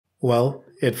Well,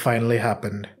 it finally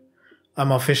happened.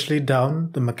 I'm officially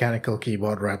down the mechanical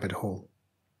keyboard rabbit hole.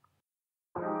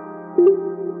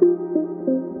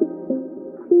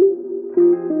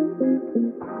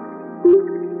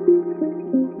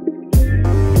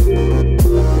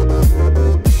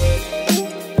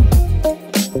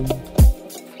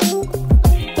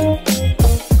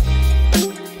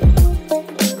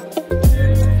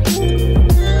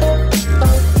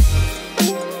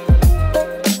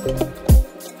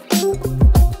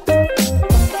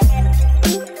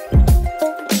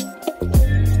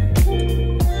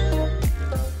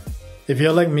 If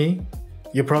you're like me,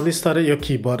 you probably started your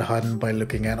keyboard hunt by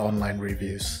looking at online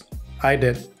reviews. I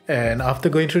did, and after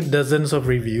going through dozens of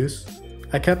reviews,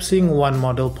 I kept seeing one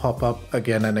model pop up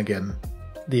again and again,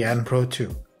 the N Pro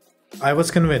 2. I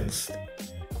was convinced.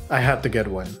 I had to get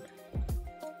one.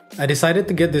 I decided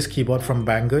to get this keyboard from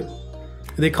Banggood.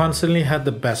 They constantly had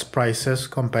the best prices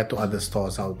compared to other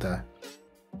stores out there.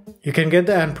 You can get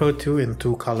the N Pro 2 in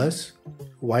two colors,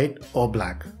 white or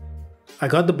black. I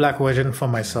got the black version for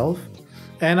myself,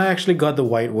 and I actually got the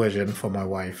white version for my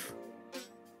wife.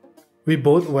 We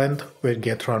both went with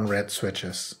Gateron Red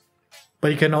Switches,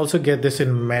 but you can also get this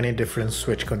in many different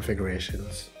switch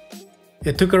configurations.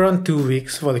 It took around 2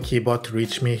 weeks for the keyboard to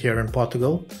reach me here in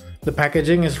Portugal. The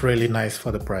packaging is really nice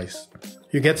for the price.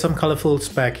 You get some colorful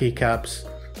spare keycaps,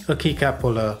 a keycap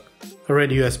puller, a red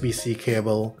USB-C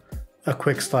cable, a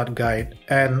quick start guide,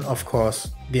 and of course,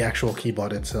 the actual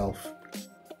keyboard itself.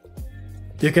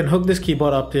 You can hook this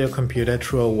keyboard up to your computer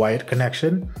through a wired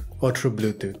connection or through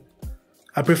Bluetooth.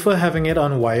 I prefer having it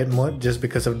on wired mode just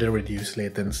because of the reduced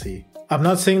latency. I'm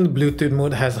not saying the Bluetooth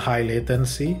mode has high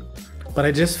latency, but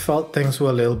I just felt things were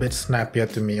a little bit snappier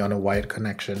to me on a wired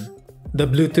connection. The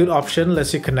Bluetooth option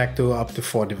lets you connect to up to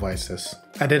 4 devices.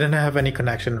 I didn't have any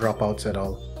connection dropouts at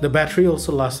all. The battery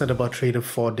also lasted about 3 to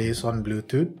 4 days on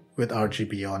Bluetooth with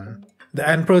RGB on. The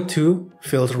N Pro 2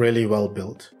 feels really well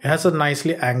built. It has a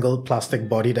nicely angled plastic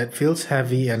body that feels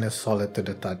heavy and is solid to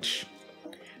the touch.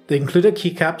 The included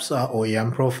keycaps are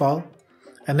OEM profile,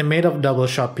 and they're made of double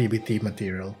shot PBT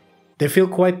material. They feel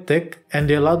quite thick and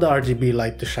they allow the RGB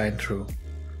light to shine through.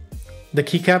 The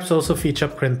keycaps also feature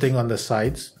printing on the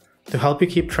sides to help you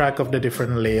keep track of the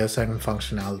different layers and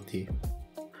functionality.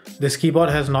 This keyboard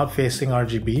has north-facing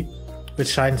RGB, which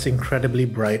shines incredibly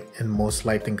bright in most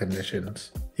lighting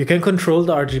conditions. You can control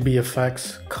the RGB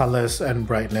effects, colors, and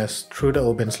brightness through the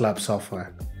Obinslab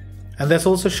software. And there's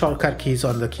also shortcut keys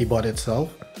on the keyboard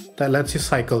itself that lets you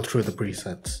cycle through the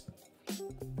presets.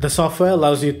 The software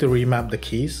allows you to remap the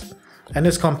keys and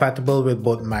is compatible with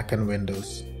both Mac and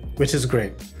Windows, which is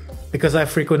great because I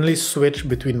frequently switch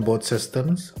between both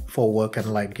systems for work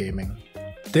and light gaming.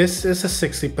 This is a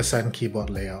 60% keyboard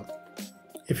layout.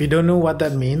 If you don't know what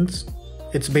that means,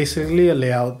 it's basically a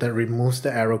layout that removes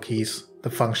the arrow keys, the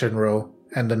function row,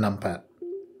 and the numpad.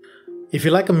 If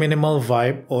you like a minimal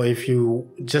vibe or if you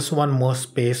just want more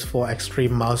space for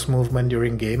extreme mouse movement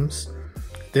during games,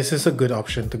 this is a good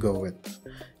option to go with.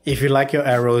 If you like your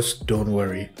arrows, don't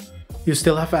worry. You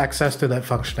still have access to that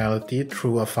functionality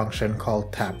through a function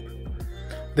called tap.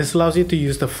 This allows you to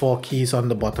use the 4 keys on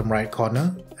the bottom right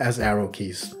corner as arrow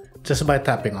keys, just by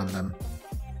tapping on them.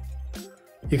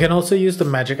 You can also use the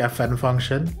Magic FN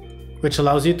function, which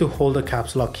allows you to hold the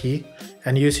caps lock key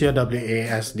and use your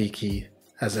WASD key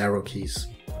as arrow keys.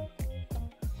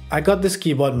 I got this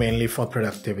keyboard mainly for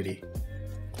productivity.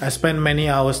 I spend many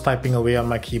hours typing away on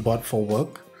my keyboard for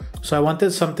work, so I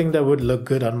wanted something that would look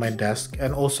good on my desk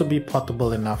and also be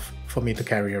portable enough for me to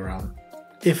carry around,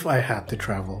 if I had to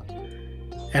travel.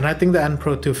 And I think the N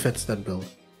Pro 2 fits that bill.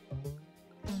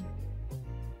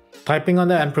 Typing on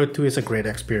the N Pro 2 is a great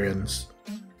experience.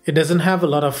 It doesn't have a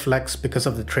lot of flex because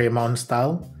of the tray mount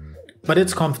style, but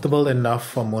it's comfortable enough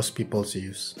for most people's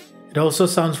use. It also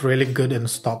sounds really good in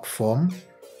stock form,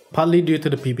 partly due to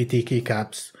the PBT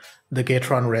keycaps, the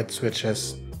Gateron Red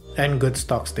Switches, and good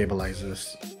stock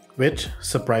stabilizers, which,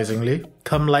 surprisingly,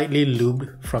 come lightly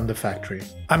lubed from the factory.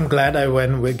 I'm glad I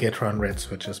went with Gateron Red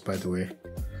Switches, by the way.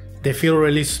 They feel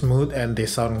really smooth and they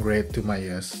sound great to my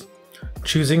ears.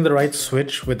 Choosing the right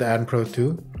switch with the N Pro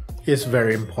 2 is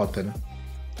very important,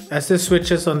 as the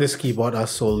switches on this keyboard are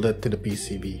soldered to the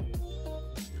PCB.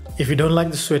 If you don't like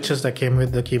the switches that came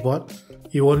with the keyboard,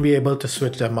 you won't be able to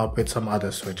switch them up with some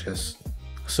other switches,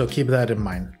 so keep that in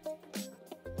mind.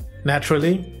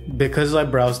 Naturally, because I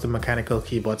browsed the mechanical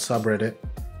keyboard subreddit,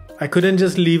 I couldn't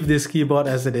just leave this keyboard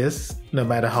as it is, no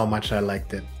matter how much I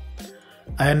liked it.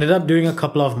 I ended up doing a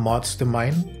couple of mods to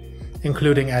mine,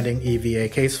 including adding EVA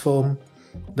case foam,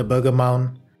 the burger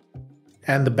mount,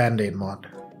 and the Bandaid mod.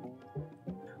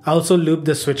 I also looped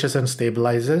the switches and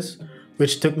stabilizers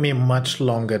which took me much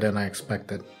longer than I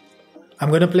expected. I'm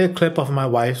going to play a clip of my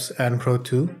wife's N Pro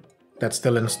 2 that's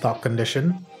still in stock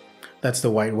condition. That's the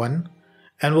white one.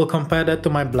 And we'll compare that to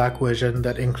my black version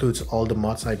that includes all the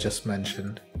mods I just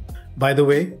mentioned. By the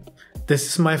way, this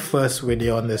is my first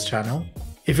video on this channel.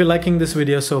 If you're liking this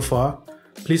video so far,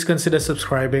 please consider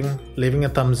subscribing, leaving a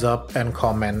thumbs up, and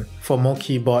comment for more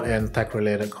keyboard and tech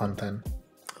related content.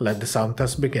 Let the sound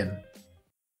test begin.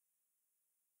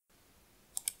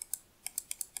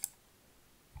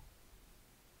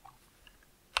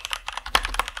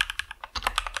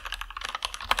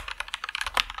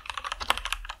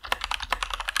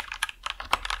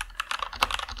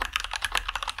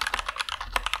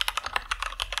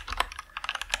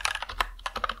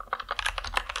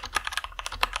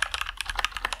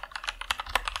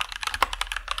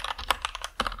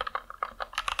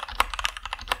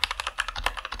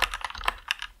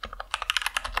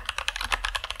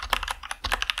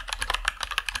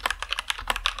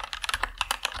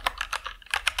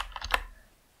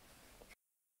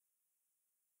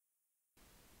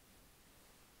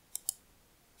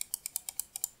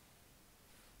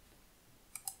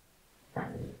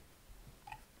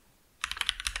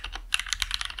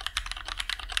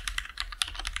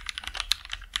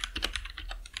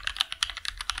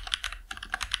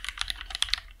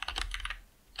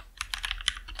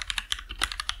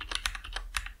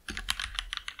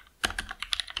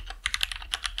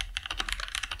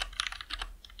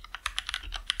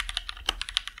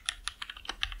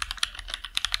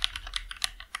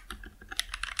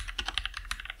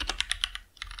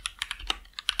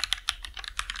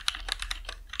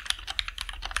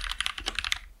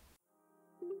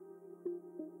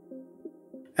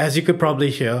 As you could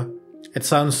probably hear, it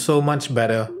sounds so much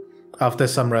better after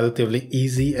some relatively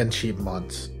easy and cheap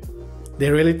mods.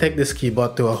 They really take this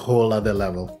keyboard to a whole other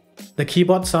level. The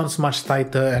keyboard sounds much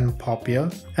tighter and poppier,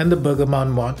 and the burger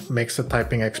mount mod makes the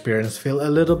typing experience feel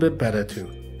a little bit better too.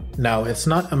 Now, it's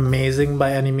not amazing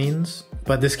by any means,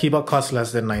 but this keyboard costs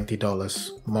less than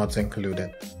 $90, mods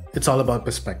included. It's all about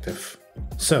perspective.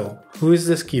 So, who is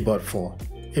this keyboard for?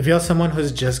 If you're someone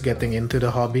who's just getting into the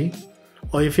hobby,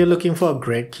 or if you're looking for a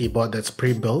great keyboard that's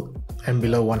pre-built and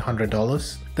below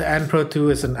 $100, the N Pro 2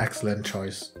 is an excellent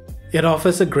choice. It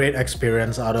offers a great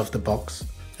experience out of the box,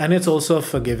 and it's also a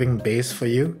forgiving base for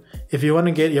you if you want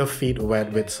to get your feet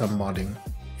wet with some modding.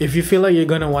 If you feel like you're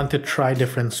going to want to try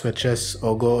different switches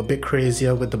or go a bit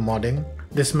crazier with the modding,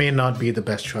 this may not be the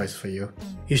best choice for you.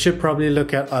 You should probably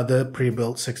look at other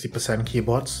pre-built 60%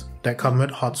 keyboards that come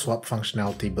with hot swap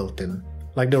functionality built in,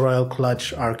 like the Royal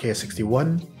Clutch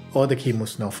RK61 or the Keymu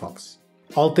Snow Fox.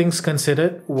 All things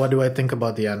considered, what do I think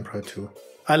about the N Pro 2?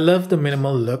 I love the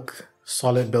minimal look,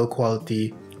 solid build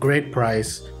quality, great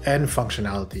price, and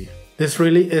functionality. This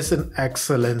really is an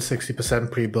excellent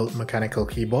 60% pre-built mechanical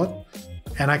keyboard,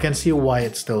 and I can see why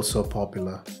it's still so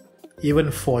popular,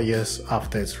 even 4 years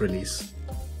after its release.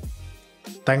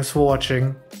 Thanks for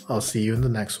watching, I'll see you in the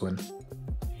next one.